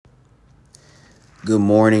Good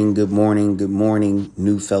morning, good morning, good morning,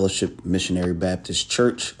 New Fellowship Missionary Baptist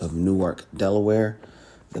Church of Newark, Delaware,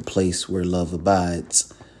 the place where love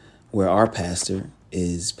abides, where our pastor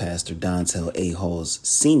is Pastor Dontel A. Halls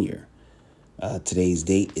Sr. Today's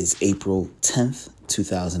date is April 10th,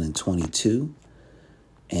 2022,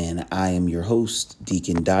 and I am your host,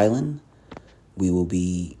 Deacon Dylan. We will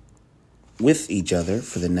be with each other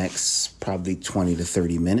for the next probably 20 to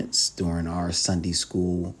 30 minutes during our Sunday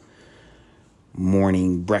school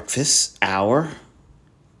morning breakfast hour.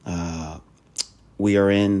 We are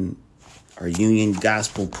in our Union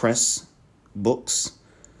Gospel Press books,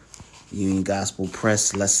 Union Gospel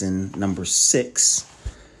Press lesson number 6.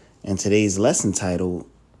 And today's lesson title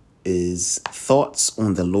is Thoughts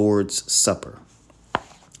on the Lord's Supper.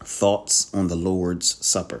 Thoughts on the Lord's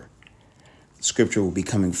Supper. Scripture will be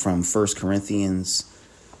coming from 1 Corinthians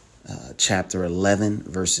chapter 11,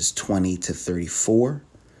 verses 20 to 34.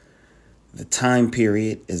 The time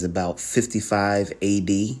period is about 55 AD,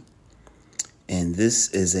 and this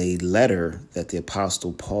is a letter that the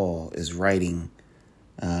Apostle Paul is writing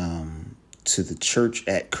to the church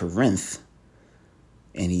at Corinth,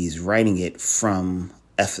 and he's writing it from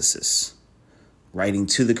Ephesus, writing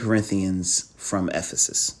to the Corinthians from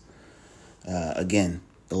Ephesus. Again,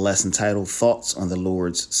 the lesson title, Thoughts on the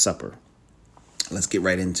Lord's Supper. Let's get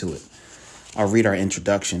right into it. I'll read our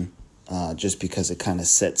introduction just because it kind of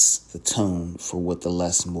sets the tone for what the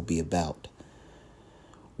lesson will be about.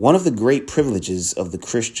 One of the great privileges of the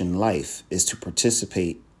Christian life is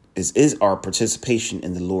our participation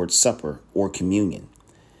in the Lord's Supper or communion.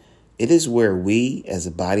 It is where we, as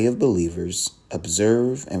a body of believers,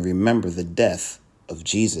 observe and remember the death of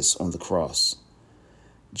Jesus on the cross.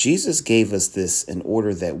 Jesus gave us this in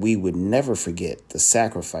order that we would never forget the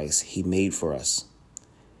sacrifice he made for us.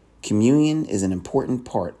 Communion is an important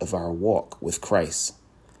part of our walk with Christ.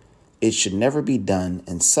 It should never be done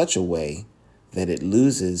in such a way that it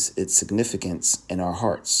loses its significance in our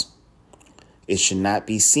hearts. It should not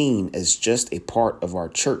be seen as just a part of our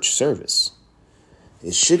church service.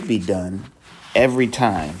 It should be done every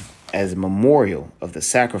time as a memorial of the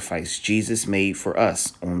sacrifice Jesus made for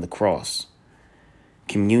us on the cross.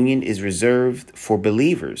 Communion is reserved for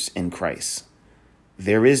believers in Christ.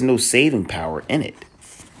 There is no saving power in it.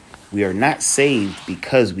 We are not saved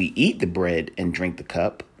because we eat the bread and drink the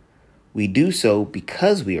cup. We do so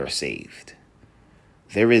because we are saved.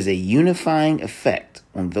 There is a unifying effect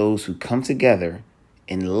on those who come together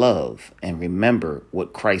in love and remember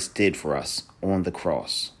what Christ did for us on the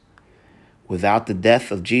cross. Without the death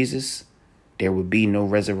of Jesus, there would be no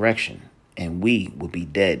resurrection, and we would be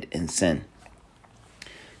dead in sin.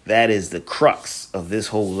 That is the crux of this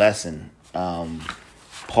whole lesson.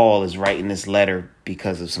 Paul is writing this letter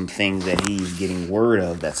because of some things that he's getting word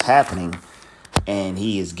of that's happening, and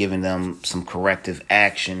he is giving them some corrective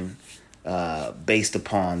action based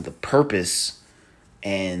upon the purpose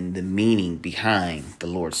and the meaning behind the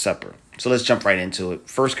Lord's Supper. So let's jump right into it.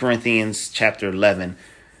 1 Corinthians chapter 11.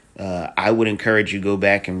 I would encourage you to go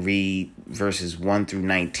back and read verses 1 through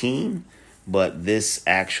 19, but this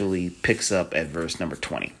actually picks up at verse number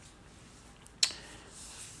 20.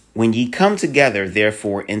 When ye come together,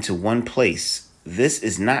 therefore, into one place, this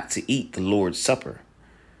is not to eat the Lord's Supper.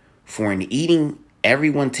 For in eating,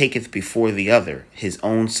 everyone taketh before the other his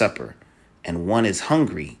own supper, and one is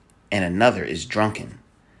hungry, and another is drunken.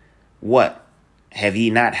 What? Have ye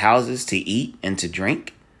not houses to eat and to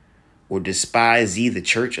drink? Or despise ye the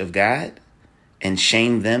church of God, and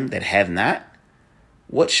shame them that have not?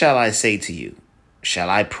 What shall I say to you? Shall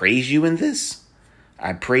I praise you in this?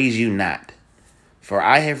 I praise you not. For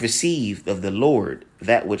I have received of the Lord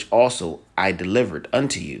that which also I delivered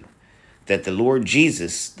unto you, that the Lord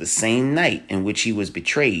Jesus, the same night in which he was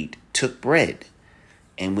betrayed, took bread.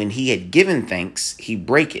 And when he had given thanks, he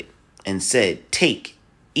brake it, and said, Take,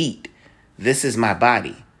 eat, this is my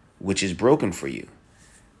body, which is broken for you.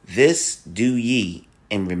 This do ye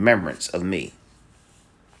in remembrance of me.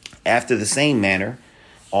 After the same manner,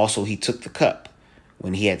 also he took the cup,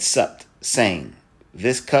 when he had supped, saying,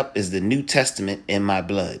 This cup is the New Testament in my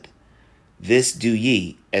blood. This do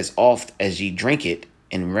ye as oft as ye drink it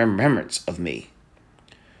in remembrance of me.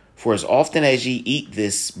 For as often as ye eat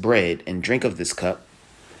this bread and drink of this cup,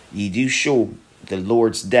 ye do show the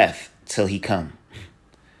Lord's death till he come.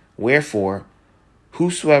 Wherefore,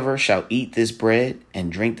 whosoever shall eat this bread and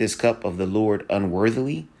drink this cup of the Lord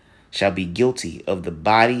unworthily shall be guilty of the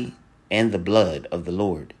body and the blood of the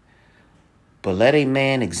Lord. But let a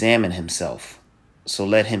man examine himself, so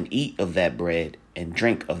let him eat of that bread and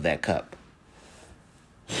drink of that cup.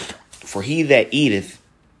 For he that eateth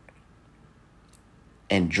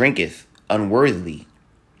and drinketh unworthily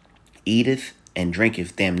eateth and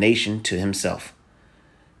drinketh damnation to himself,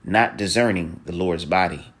 not discerning the Lord's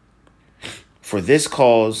body. For this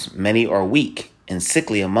cause many are weak and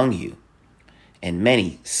sickly among you, and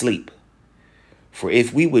many sleep. For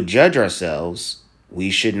if we would judge ourselves, we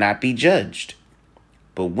should not be judged.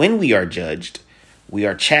 But when we are judged, we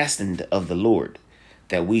are chastened of the Lord,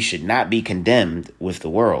 that we should not be condemned with the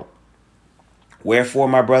world. Wherefore,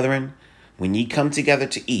 my brethren, when ye come together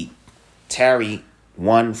to eat, tarry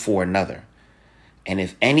one for another. And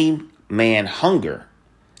if any man hunger,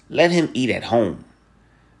 let him eat at home,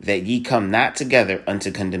 that ye come not together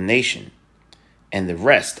unto condemnation. And the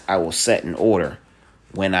rest I will set in order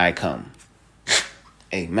when I come.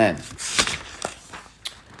 Amen.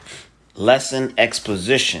 Lesson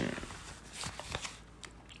exposition.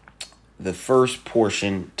 The first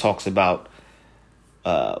portion talks about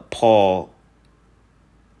Paul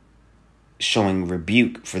showing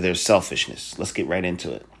rebuke for their selfishness. Let's get right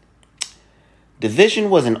into it. Division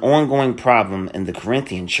was an ongoing problem in the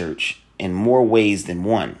Corinthian church in more ways than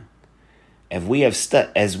one. As we have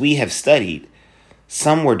studied,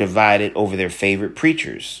 some were divided over their favorite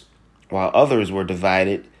preachers, while others were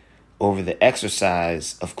divided over the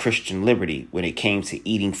exercise of Christian liberty when it came to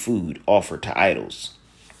eating food offered to idols.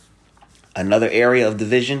 Another area of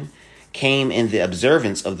division came in the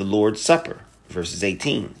observance of the Lord's Supper, verses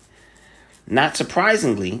 18. Not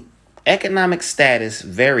surprisingly, economic status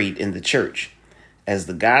varied in the church, as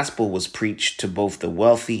the gospel was preached to both the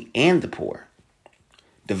wealthy and the poor.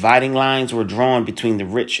 Dividing lines were drawn between the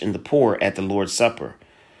rich and the poor at the Lord's Supper,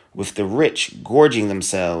 with the rich gorging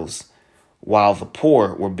themselves while the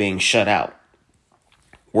poor were being shut out.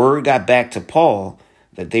 Word got back to Paul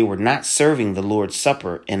that they were not serving the Lord's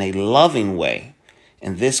Supper in a loving way,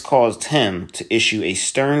 and this caused him to issue a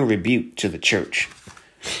stern rebuke to the church.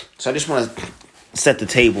 So I just want to set the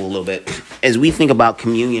table a little bit. As we think about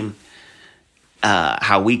communion,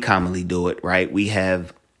 how we commonly do it, right? We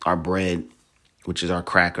have our bread, which is our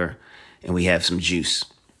cracker, and we have some juice,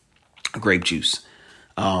 grape juice.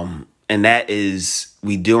 And that is,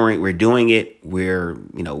 we're doing it. We're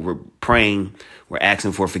praying, we're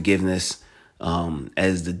asking for forgiveness.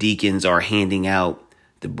 As the deacons are handing out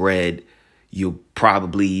the bread, you'll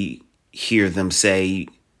probably hear them say,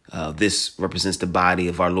 this represents the body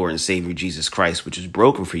of our Lord and Savior, Jesus Christ, which is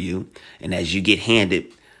broken for you. And as you get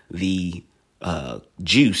handed the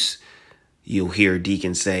juice, you'll hear a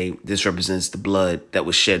deacon say, this represents the blood that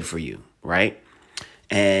was shed for you, right?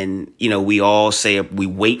 And, we all say, we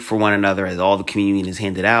wait for one another as all the communion is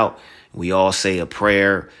handed out. We all say a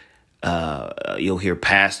prayer. You'll hear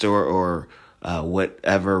pastor or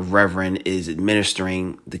whatever reverend is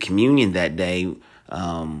administering the communion that day,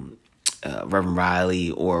 Reverend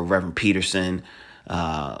Riley or Reverend Peterson,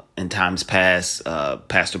 in times past,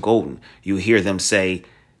 Pastor Golden. You hear them say,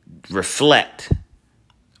 reflect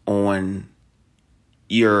on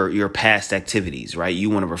your past activities, right? You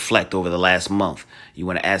want to reflect over the last month. You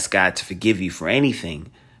want to ask God to forgive you for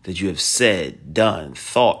anything that you have said, done,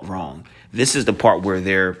 thought wrong. This is the part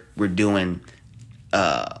where we're doing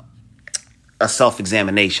a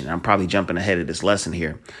self-examination. I'm probably jumping ahead of this lesson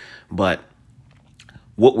here, but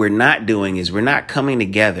what we're not doing is we're not coming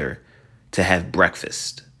together to have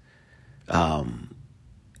breakfast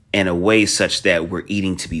in a way such that we're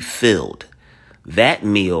eating to be filled. That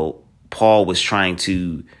meal, Paul was trying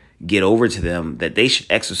to get over to them that they should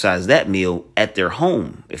exercise that meal at their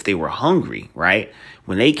home if they were hungry, right?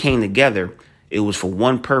 When they came together, it was for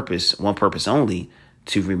one purpose only,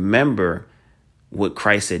 to remember what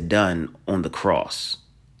Christ had done on the cross,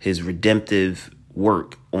 his redemptive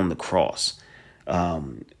work on the cross.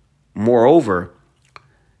 Moreover,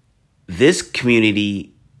 this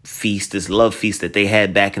community feast, this love feast that they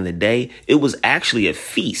had back in the day, it was actually a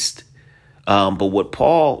feast. But what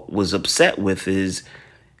Paul was upset with is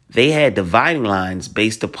they had dividing lines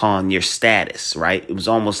based upon your status, right? It was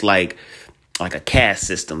almost like a caste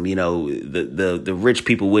system. The rich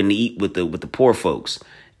people wouldn't eat with the poor folks,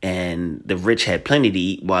 and the rich had plenty to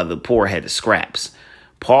eat while the poor had the scraps.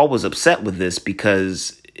 Paul was upset with this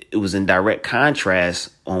because it was in direct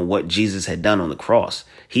contrast on what Jesus had done on the cross.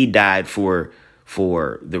 He died for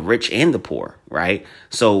the rich and the poor, right?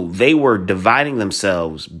 So they were dividing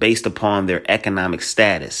themselves based upon their economic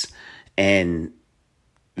status, and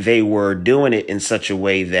they were doing it in such a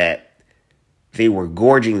way that they were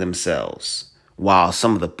gorging themselves while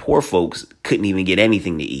some of the poor folks couldn't even get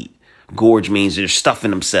anything to eat. Gorge means they're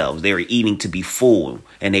stuffing themselves. They were eating to be full,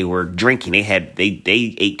 and they were drinking. They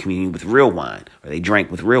ate communion with real wine, or they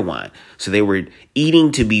drank with real wine. So they were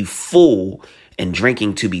eating to be full and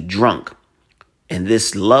drinking to be drunk. And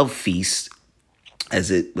this love feast,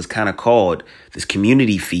 as it was kind of called, this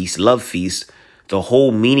community feast, love feast, the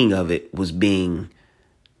whole meaning of it was being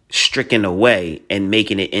stricken away and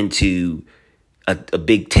making it into a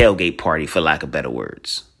big tailgate party, for lack of better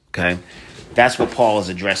words. Okay. That's what Paul is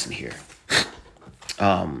addressing here.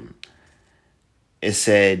 It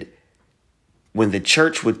said, when the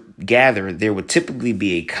church would gather, there would typically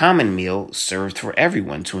be a common meal served for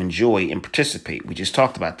everyone to enjoy and participate. We just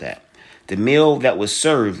talked about that. The meal that was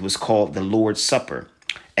served was called the Lord's Supper,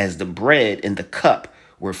 as the bread and the cup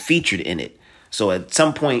were featured in it. So at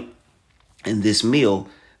some point in this meal,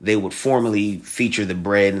 they would formally feature the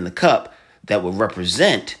bread and the cup that would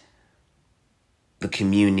represent the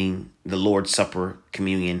communing, the Lord's Supper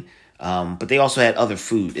communion. But they also had other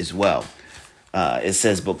food as well. It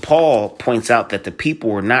says, but Paul points out that the people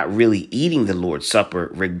were not really eating the Lord's Supper,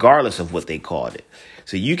 regardless of what they called it.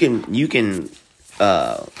 So you can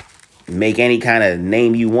make any kind of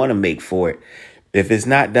name you want to make for it. If it's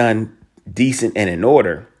not done decent and in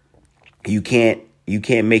order, you can't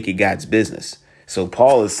make it God's business. So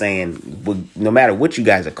Paul is saying, well, no matter what you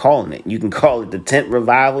guys are calling it, you can call it the tent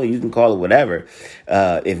revival, you can call it whatever.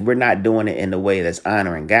 If we're not doing it in the way that's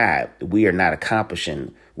honoring God, we are not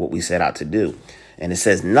accomplishing what we set out to do. And it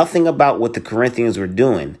says nothing about what the Corinthians were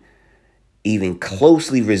doing even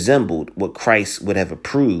closely resembled what Christ would have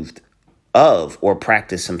approved of or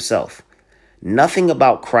practiced himself. Nothing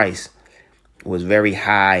about Christ was very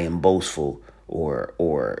high and boastful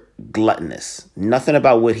or gluttonous. Nothing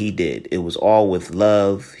about what he did. It was all with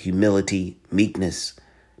love, humility, meekness,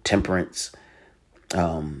 temperance.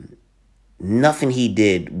 Nothing he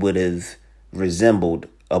did would have resembled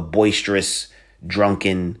a boisterous,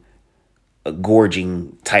 drunken,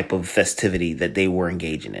 gorging type of festivity that they were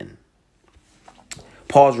engaging in.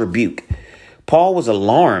 Paul's rebuke. Paul was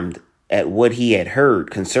alarmed at what he had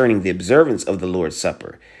heard concerning the observance of the Lord's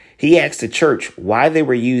Supper. He asked the church why they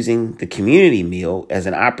were using the community meal as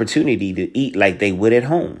an opportunity to eat like they would at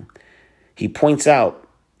home. He points out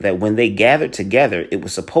that when they gathered together, it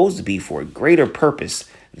was supposed to be for a greater purpose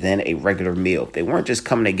than a regular meal. They weren't just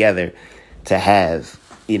coming together to have,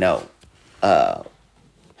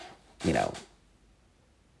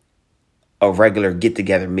 a regular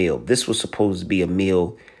get-together meal. This was supposed to be a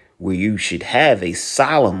meal where you should have a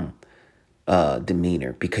solemn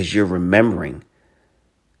demeanor because you're remembering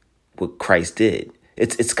what Christ did.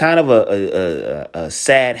 It's kind of a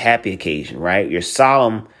sad, happy occasion, right? You're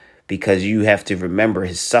solemn because you have to remember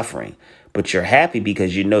his suffering, but you're happy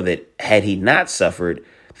because you know that had he not suffered,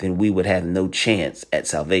 then we would have no chance at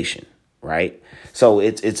salvation, right? So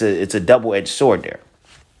it's a double-edged sword there.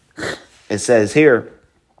 It says here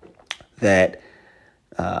that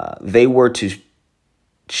they were to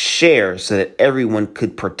share so that everyone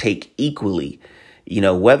could partake equally.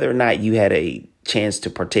 Whether or not you had a chance to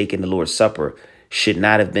partake in the Lord's Supper should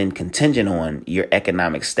not have been contingent on your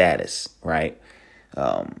economic status, right?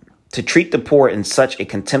 To treat the poor in such a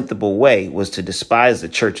contemptible way was to despise the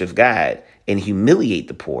church of God and humiliate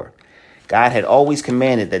the poor. God had always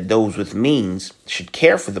commanded that those with means should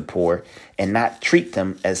care for the poor and not treat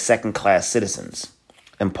them as second-class citizens.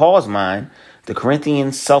 In Paul's mind, the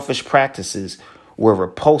Corinthians' selfish practices were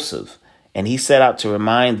repulsive, and he set out to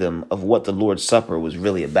remind them of what the Lord's Supper was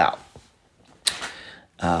really about.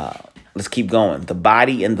 Let's keep going. The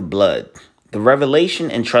body and the blood. The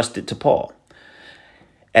revelation entrusted to Paul.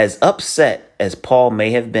 As upset as Paul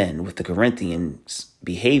may have been with the Corinthians'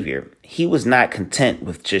 behavior, he was not content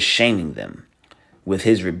with just shaming them with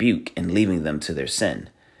his rebuke and leaving them to their sin.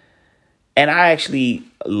 And I actually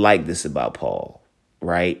like this about Paul,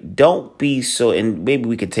 right? Don't be so, and maybe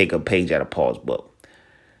we could take a page out of Paul's book.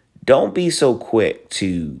 Don't be so quick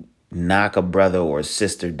to knock a brother or a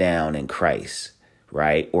sister down in Christ,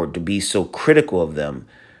 right? Or to be so critical of them,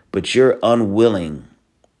 but you're unwilling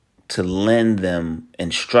to lend them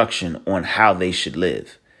instruction on how they should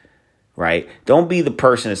live, right? Don't be the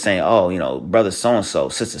person that's saying, brother so-and-so,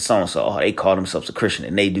 sister so-and-so, they call themselves a Christian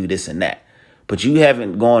and they do this and that. But you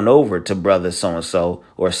haven't gone over to brother so-and-so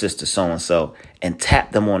or sister so-and-so and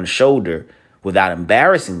tapped them on the shoulder without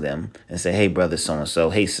embarrassing them and say, hey, brother so-and-so,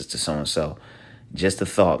 hey, sister so-and-so, just a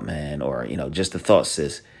thought, man, or, just a thought,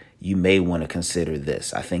 sis. You may want to consider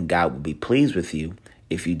this. I think God would be pleased with you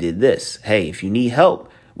if you did this. Hey, if you need help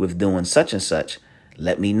with doing such and such,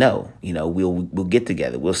 let me know. We'll get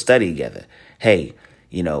together. We'll study together. Hey,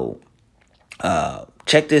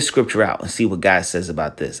 check this scripture out and see what God says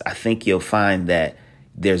about this. I think you'll find that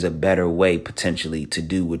there's a better way potentially to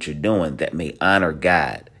do what you're doing that may honor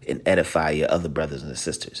God and edify your other brothers and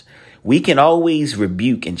sisters. We can always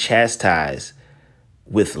rebuke and chastise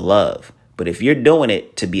with love. But if you're doing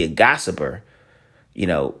it to be a gossiper,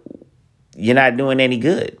 you're not doing any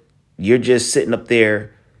good. You're just sitting up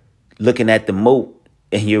there looking at the mote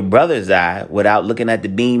in your brother's eye without looking at the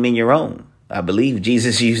beam in your own. I believe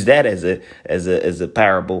Jesus used that as a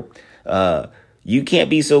parable. You can't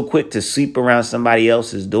be so quick to sweep around somebody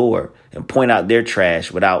else's door and point out their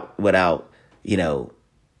trash without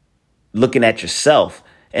looking at yourself.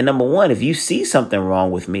 And number one, if you see something wrong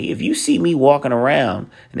with me, if you see me walking around,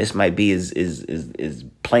 and this might be as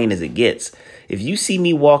plain as it gets, if you see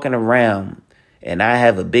me walking around and I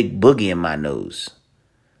have a big boogie in my nose,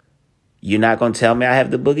 you're not going to tell me I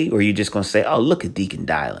have the boogie, or you're just going to say, oh, look at Deacon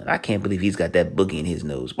Dylan. I can't believe he's got that boogie in his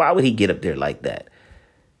nose. Why would he get up there like that?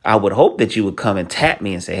 I would hope that you would come and tap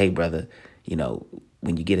me and say, hey, brother,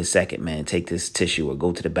 when you get a second, man, take this tissue or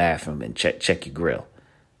go to the bathroom and check your grill,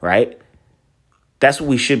 right? That's what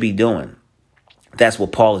we should be doing. That's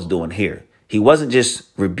what Paul is doing here. He wasn't just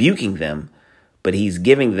rebuking them, but he's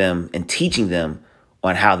giving them and teaching them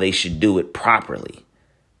on how they should do it properly,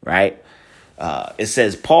 right? It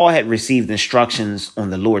says Paul had received instructions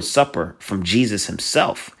on the Lord's Supper from Jesus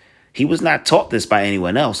himself. He was not taught this by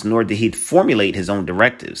anyone else, nor did he formulate his own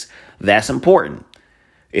directives. That's important.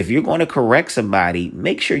 If you're going to correct somebody,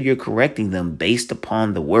 make sure you're correcting them based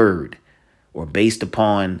upon the word or based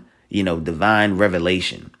upon, divine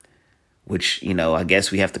revelation, which, I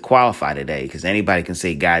guess we have to qualify today, because anybody can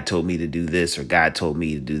say God told me to do this or God told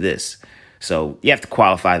me to do this. So you have to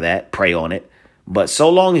qualify that, pray on it. But so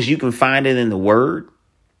long as you can find it in the word,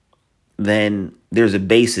 then there's a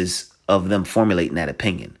basis of them formulating that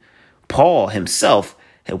opinion. Paul himself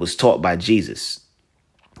was taught by Jesus.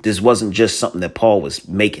 This wasn't just something that Paul was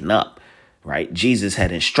making up, right? Jesus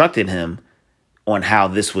had instructed him on how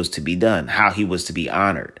this was to be done, how he was to be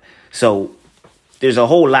honored. So there's a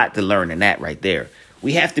whole lot to learn in that right there.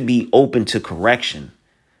 We have to be open to correction,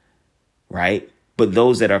 right? But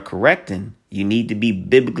those that are correcting, you need to be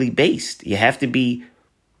biblically based. You have to be,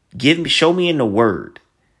 show me in the word,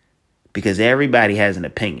 because everybody has an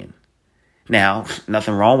opinion. Now,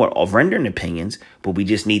 nothing wrong with rendering opinions, but we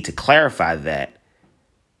just need to clarify that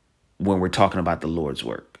when we're talking about the Lord's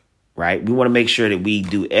work, right? We want to make sure that we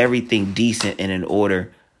do everything decent and in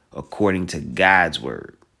order according to God's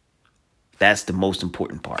word. That's the most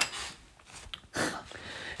important part.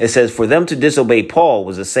 It says, for them to disobey Paul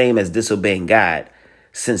was the same as disobeying God,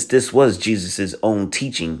 since this was Jesus's own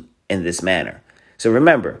teaching in this manner. So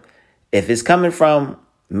remember, if it's coming from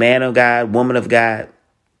man of God, woman of God,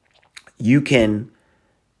 you can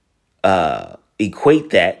equate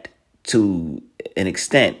that to an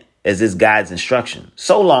extent as this God's instruction,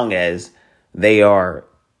 so long as they are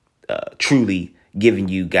truly giving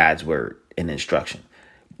you God's word and instruction.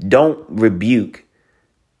 Don't rebuke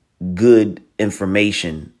good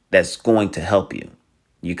information that's going to help you.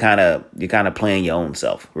 You're kind of playing your own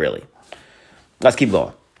self, really. Let's keep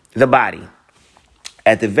going. The body.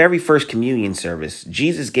 At the very first communion service,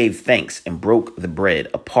 Jesus gave thanks and broke the bread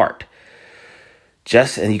apart.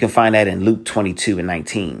 And you can find that in Luke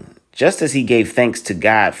 22:19. Just as he gave thanks to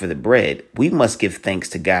God for the bread, we must give thanks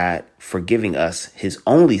to God for giving us his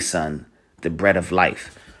only son, the bread of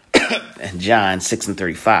life. And John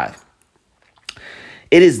 6:35.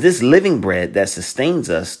 It is this living bread that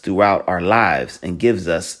sustains us throughout our lives and gives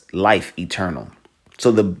us life eternal.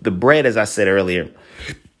 So the bread, as I said earlier,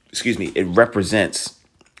 it represents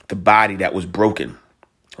the body that was broken,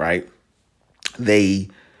 right? They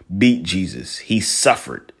beat Jesus. He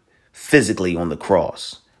suffered physically on the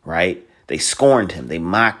cross, right? They scorned him. They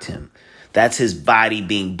mocked him. That's his body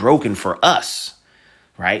being broken for us,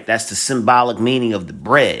 right? That's the symbolic meaning of the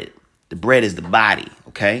bread. The bread is the body,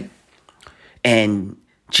 okay? And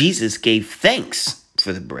Jesus gave thanks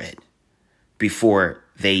for the bread before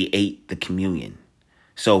they ate the communion.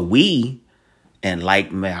 So we, in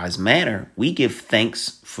likewise manner, we give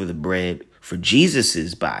thanks for the bread for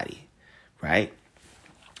Jesus's body, right?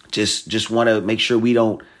 Just want to make sure we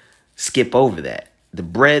don't skip over that. The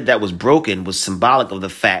bread that was broken was symbolic of the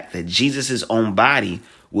fact that Jesus's own body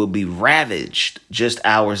will be ravaged just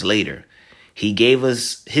hours later. He gave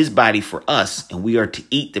us his body for us, and we are to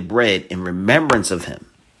eat the bread in remembrance of him.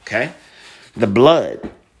 Okay? The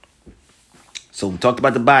blood. So we talked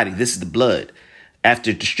about the body. This is the blood.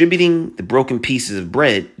 After distributing the broken pieces of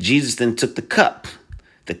bread, Jesus then took the cup.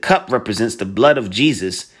 The cup represents the blood of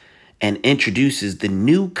Jesus and introduces the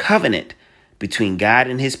new covenant between God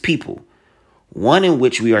and his people, one in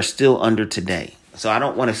which we are still under today. So I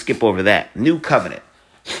don't want to skip over that. New covenant.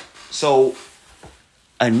 So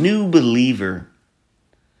a new believer,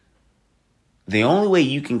 the only way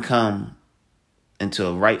you can come into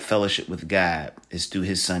a right fellowship with God is through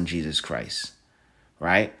his son, Jesus Christ,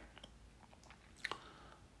 right?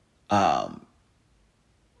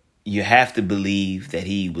 You have to believe that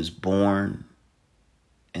he was born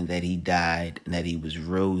and that he died and that he was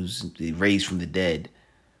raised from the dead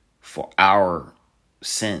for our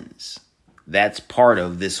sins. That's part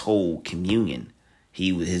of this whole communion.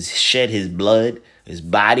 He has shed his blood, his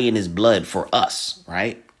body and his blood for us,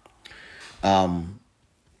 right?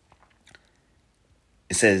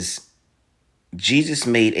 It says, Jesus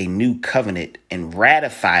made a new covenant and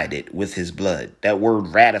ratified it with his blood. That word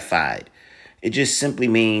ratified, it just simply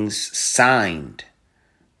means signed,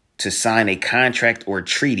 to sign a contract or a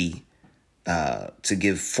treaty, to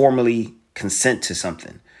give formally consent to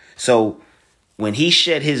something. So when he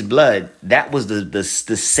shed his blood, that was the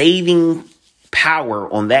saving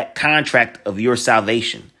power on that contract of your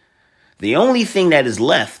salvation. The only thing that is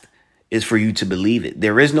left is for you to believe it.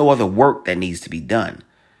 There is no other work that needs to be done.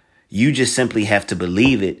 You just simply have to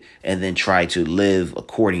believe it and then try to live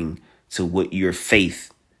according to what your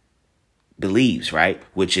faith believes, right?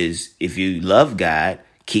 Which is, if you love God,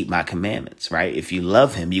 keep my commandments, right? If you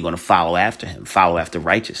love him, you're going to follow after him, follow after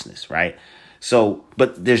righteousness, right? So,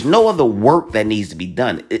 but there's no other work that needs to be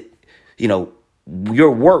done.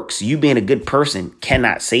 Your works, you being a good person,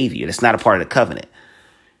 cannot save you. That's not a part of the covenant.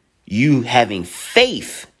 You having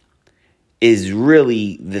faith is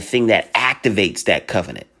really the thing that activates that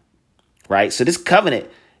covenant, right? So this covenant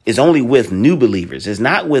is only with new believers. It's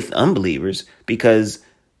not with unbelievers because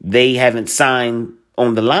they haven't signed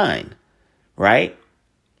on the line, right?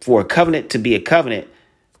 For a covenant to be a covenant,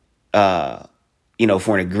 for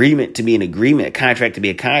an agreement to be an agreement, a contract to be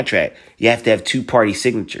a contract, you have to have two-party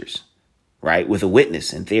signatures, right? With a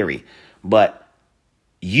witness in theory. But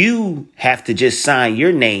you have to just sign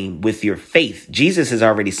your name with your faith. Jesus has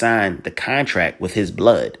already signed the contract with his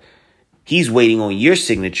blood. He's waiting on your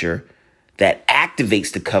signature that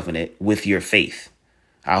activates the covenant with your faith.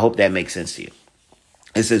 I hope that makes sense to you.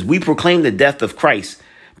 It says, we proclaim the death of Christ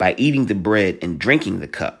by eating the bread and drinking the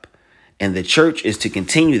cup. And the church is to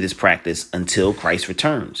continue this practice until Christ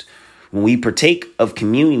returns. When we partake of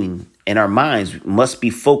communion, and our minds must be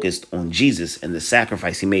focused on Jesus and the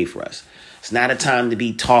sacrifice he made for us. It's not a time to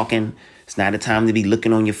be talking. It's not a time to be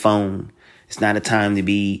looking on your phone. It's not a time to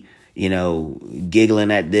be,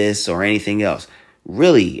 giggling at this or anything else.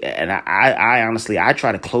 Really, and I honestly, I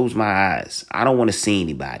try to close my eyes. I don't want to see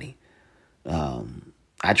anybody.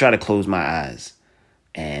 I try to close my eyes.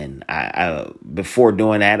 And I before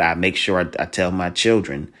doing that, I make sure I tell my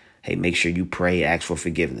children, hey, make sure you pray, ask for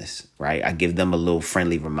forgiveness, right? I give them a little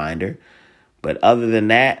friendly reminder. But other than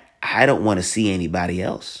that, I don't want to see anybody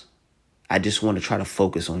else. I just want to try to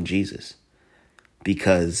focus on Jesus,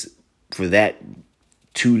 because for that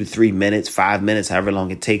 2 to 3 minutes, 5 minutes, however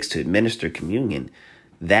long it takes to administer communion,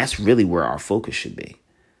 that's really where our focus should be.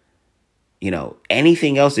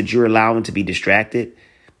 Anything else that you're allowing to be distracted,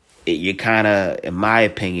 you're kind of, in my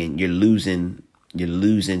opinion, you're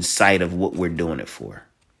losing sight of what we're doing it for.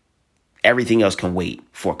 Everything else can wait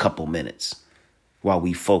for a couple minutes while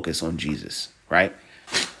we focus on Jesus, right?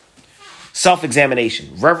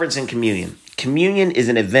 Self-examination, reverence, and communion. Communion is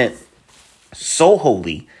an event so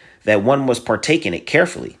holy that one must partake in it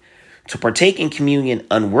carefully. To partake in communion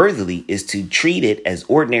unworthily is to treat it as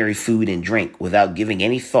ordinary food and drink without giving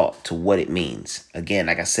any thought to what it means. Again,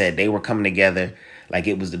 like I said, they were coming together like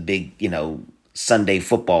it was the big, Sunday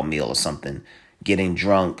football meal or something, getting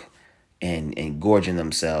drunk and gorging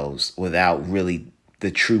themselves without really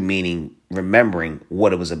the true meaning, remembering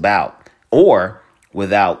what it was about, or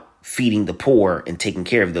without feeding the poor and taking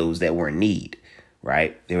care of those that were in need,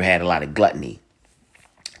 right? They had a lot of gluttony.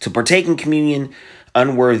 To partake in communion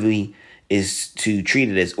unworthily is to treat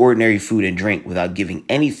it as ordinary food and drink without giving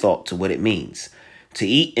any thought to what it means. To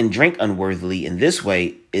eat and drink unworthily in this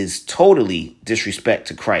way is totally disrespect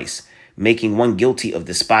to Christ, making one guilty of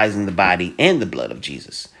despising the body and the blood of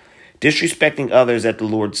Jesus. Disrespecting others at the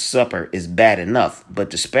Lord's Supper is bad enough, but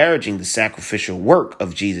disparaging the sacrificial work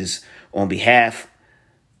of Jesus on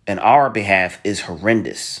our behalf is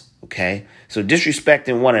horrendous. Okay, so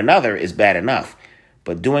disrespecting one another is bad enough,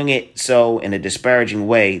 but doing it so in a disparaging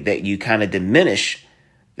way that you kind of diminish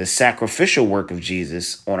the sacrificial work of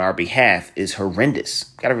Jesus on our behalf is horrendous.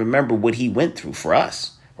 Got to remember what he went through for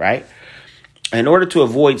us, right? In order to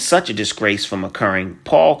avoid such a disgrace from occurring,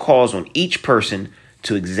 Paul calls on each person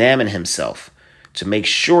to examine himself, to make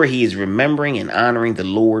sure he is remembering and honoring the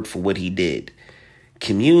Lord for what he did.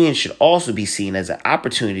 Communion should also be seen as an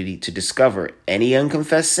opportunity to discover any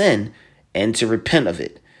unconfessed sin and to repent of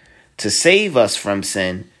it. To save us from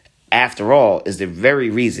sin, after all, is the very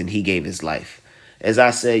reason he gave his life. As I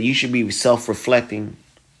said, you should be self-reflecting,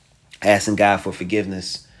 asking God for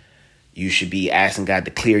forgiveness. You should be asking God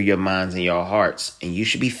to clear your minds and your hearts. And you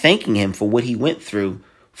should be thanking him for what he went through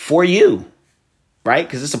for you. right?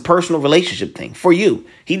 Because it's a personal relationship thing for you.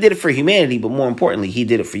 He did it for humanity, but more importantly, he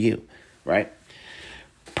did it for you, right?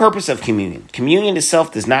 Purpose of communion. Communion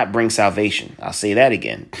itself does not bring salvation. I'll say that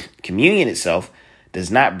again. Communion itself does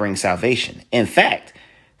not bring salvation. In fact,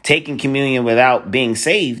 taking communion without being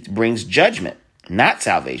saved brings judgment, not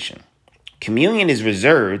salvation. Communion is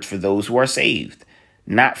reserved for those who are saved,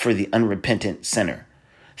 not for the unrepentant sinner.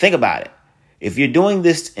 Think about it. If you're doing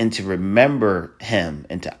this and to remember him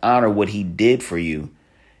and to honor what he did for you,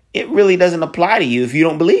 it really doesn't apply to you if you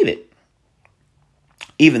don't believe it.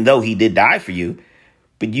 Even though he did die for you,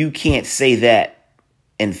 but you can't say that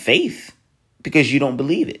in faith because you don't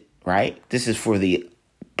believe it, right? This is for the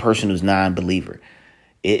person who's non-believer.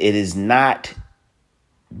 It is not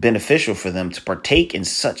beneficial for them to partake in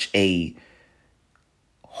such a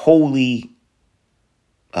holy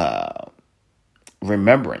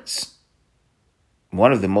remembrance.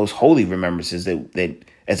 One of the most holy remembrances that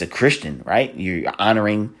as a Christian, right? You're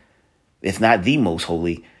honoring, if not the most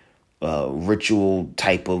holy ritual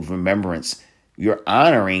type of remembrance. You're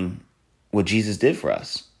honoring what Jesus did for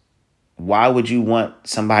us. Why would you want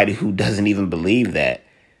somebody who doesn't even believe that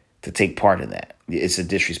to take part in that? It's a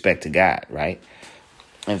disrespect to God, right?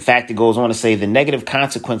 In fact, it goes on to say the negative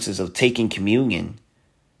consequences of taking communion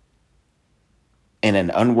in an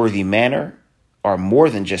unworthy manner are more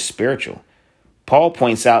than just spiritual. Paul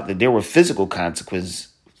points out that there were physical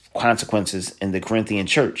consequences in the Corinthian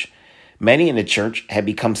church. Many in the church had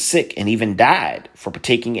become sick and even died for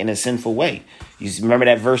partaking in a sinful way. You remember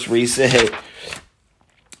that verse where he said,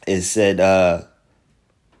 where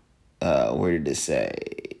did it say?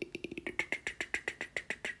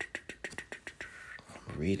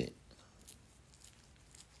 Read it.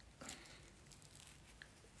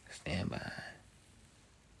 Stand by.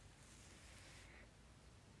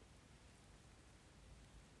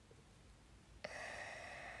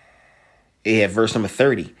 Yeah, verse number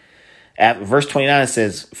 30. Verse 29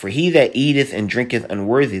 says, "For he that eateth and drinketh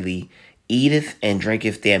unworthily eateth and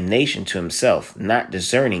drinketh damnation to himself, not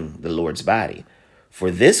discerning the Lord's body.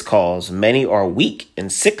 For this cause many are weak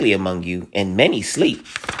and sickly among you, and many sleep."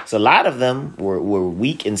 So a lot of them were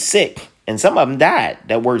weak and sick, and some of them died.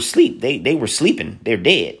 That word sleep, they were sleeping. They're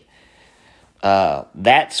dead.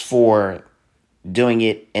 That's for doing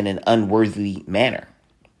it in an unworthy manner.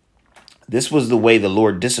 This was the way the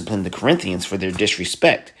Lord disciplined the Corinthians for their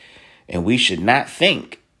disrespect. And we should not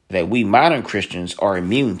think that we modern Christians are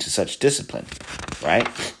immune to such discipline, right?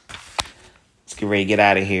 Let's get ready to get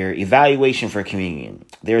out of here. Evaluation for communion.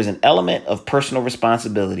 There is an element of personal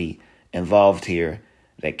responsibility involved here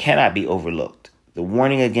that cannot be overlooked. The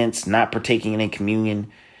warning against not partaking in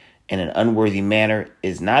communion in an unworthy manner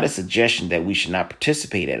is not a suggestion that we should not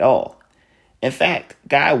participate at all. In fact,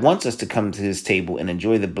 God wants us to come to his table and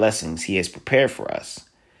enjoy the blessings he has prepared for us.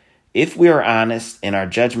 If we are honest in our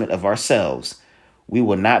judgment of ourselves, we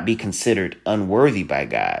will not be considered unworthy by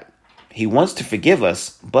God. He wants to forgive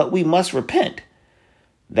us, but we must repent.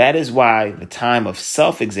 That is why the time of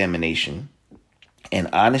self-examination and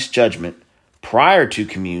honest judgment prior to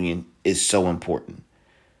communion is so important.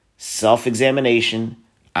 Self-examination,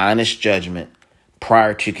 honest judgment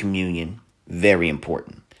prior to communion, very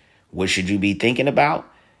important. What should you be thinking about?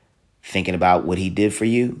 Thinking about what he did for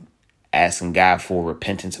you, asking God for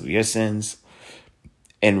repentance of your sins,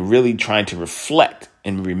 and really trying to reflect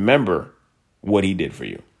and remember what he did for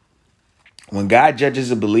you. When God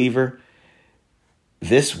judges a believer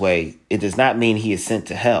this way, it does not mean he is sent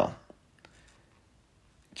to hell.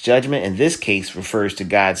 Judgment in this case refers to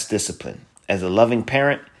God's discipline. As a loving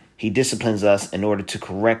parent, he disciplines us in order to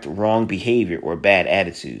correct wrong behavior or bad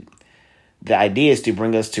attitude. The idea is to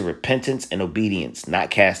bring us to repentance and obedience, not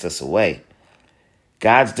cast us away.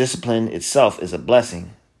 God's discipline itself is a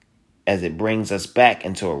blessing, as it brings us back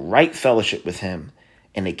into a right fellowship with him,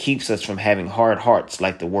 and it keeps us from having hard hearts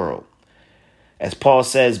like the world. As Paul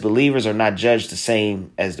says, believers are not judged the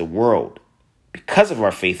same as the world. Because of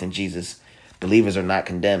our faith in Jesus, believers are not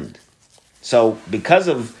condemned. So because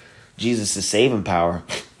of Jesus' saving power,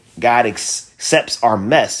 God accepts our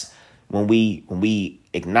mess when we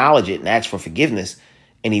acknowledge it and ask for forgiveness,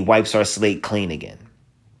 and he wipes our slate clean again.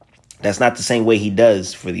 That's not the same way he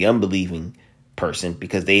does for the unbelieving person,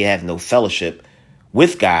 because they have no fellowship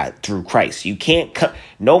with God through Christ. You can't come,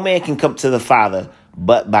 no man can come to the Father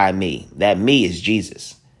but by me. That me is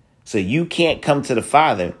Jesus. So you can't come to the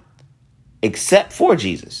Father except for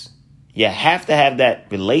Jesus. You have to have that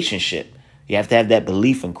relationship. You have to have that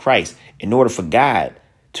belief in Christ in order for God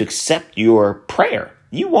to accept your prayer.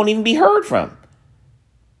 You won't even be heard from.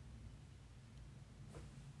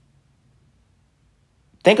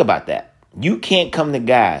 Think about that. You can't come to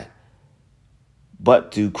God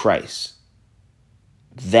but through Christ.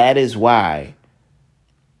 That is why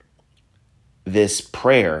this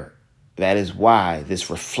prayer, that is why this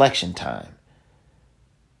reflection time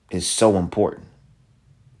is so important.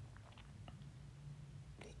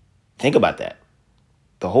 Think about that.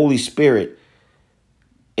 The Holy Spirit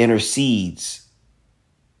intercedes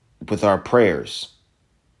with our prayers,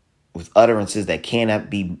 with utterances that cannot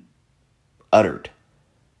be uttered.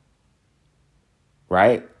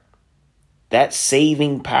 Right? That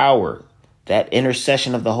saving power, that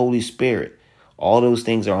intercession of the Holy Spirit, all those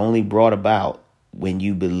things are only brought about when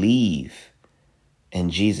you believe in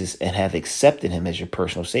Jesus and have accepted him as your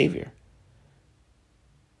personal Savior.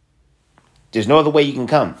 There's no other way you can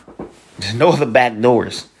come. There's no other back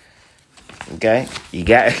doors. Okay?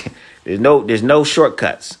 There's no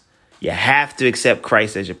shortcuts. You have to accept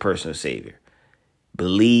Christ as your personal Savior.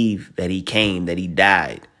 Believe that he came, that he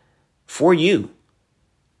died for you.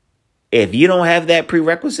 If you don't have that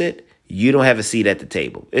prerequisite, you don't have a seat at the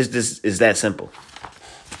table. It's that simple.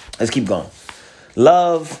 Let's keep going.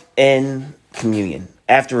 Love and communion.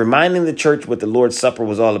 After reminding the church what the Lord's Supper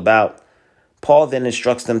was all about, Paul then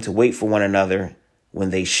instructs them to wait for one another when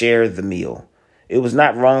they share the meal. It was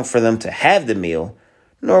not wrong for them to have the meal,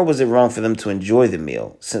 nor was it wrong for them to enjoy the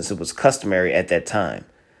meal, since it was customary at that time.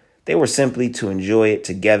 They were simply to enjoy it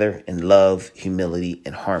together in love, humility,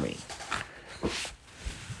 and harmony.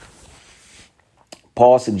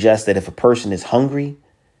 Paul suggests that if a person is hungry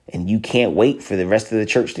and you can't wait for the rest of the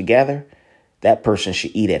church to gather, that person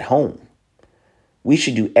should eat at home. We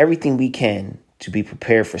should do everything we can to be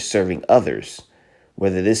prepared for serving others,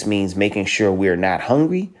 whether this means making sure we are not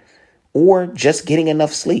hungry or just getting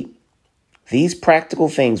enough sleep. These practical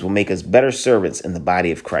things will make us better servants in the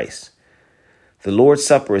body of Christ. The Lord's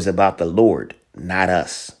Supper is about the Lord, not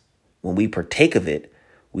us. When we partake of it,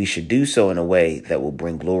 we should do so in a way that will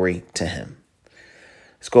bring glory to him.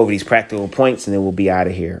 Let's go over these practical points and then we'll be out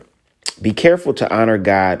of here. Be careful to honor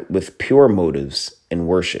God with pure motives in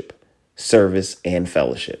worship, service, and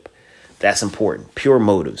fellowship. That's important. Pure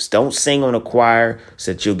motives. Don't sing on a choir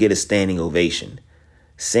so that you'll get a standing ovation.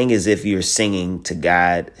 Sing as if you're singing to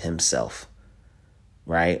God himself,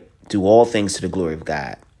 right? Do all things to the glory of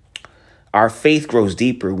God. Our faith grows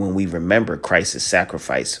deeper when we remember Christ's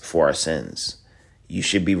sacrifice for our sins. You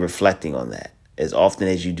should be reflecting on that. As often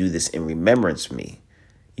as you do this in remembrance of me,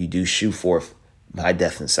 you do shew forth my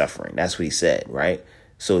death and suffering. That's what he said, right?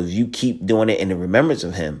 So if you keep doing it in the remembrance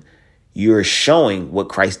of him, you're showing what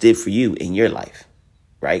Christ did for you in your life,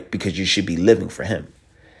 right? Because you should be living for him.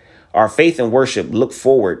 Our faith and worship look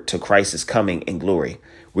forward to Christ's coming in glory.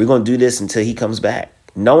 We're going to do this until he comes back,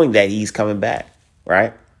 knowing that he's coming back,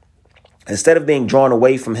 right? Instead of being drawn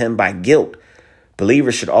away from him by guilt,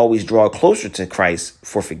 believers should always draw closer to Christ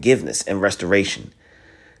for forgiveness and restoration.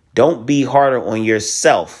 Don't be harder on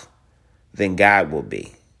yourself than God will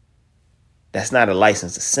be. That's not a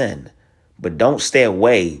license to sin, but don't stay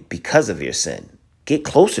away because of your sin. Get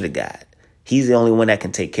closer to God. He's the only one that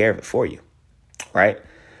can take care of it for you, right?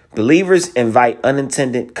 Believers invite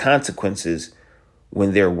unintended consequences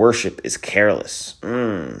when their worship is careless.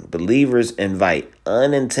 Believers invite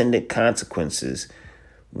unintended consequences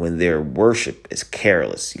when their worship is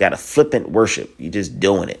careless. You got a flippant worship. You're just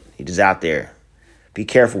doing it. You're just out there. Be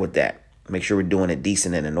careful with that. Make sure we're doing it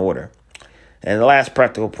decent and in order. And the last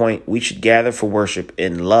practical point, we should gather for worship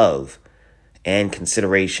in love and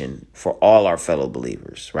consideration for all our fellow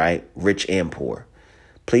believers, right? Rich and poor.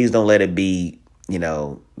 Please don't let it be,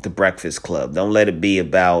 the Breakfast Club. Don't let it be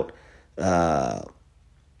about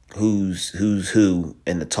who's who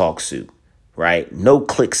in the talk suit, right? No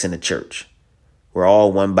cliques in the church. We're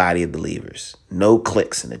all one body of believers. No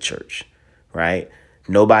cliques in the church, right?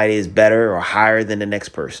 Nobody is better or higher than the next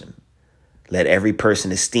person. Let every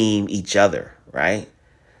person esteem each other, right?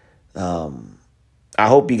 I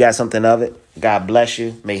hope you got something of it. God bless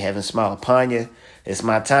you. May heaven smile upon you. It's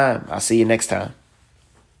my time. I'll see you next time.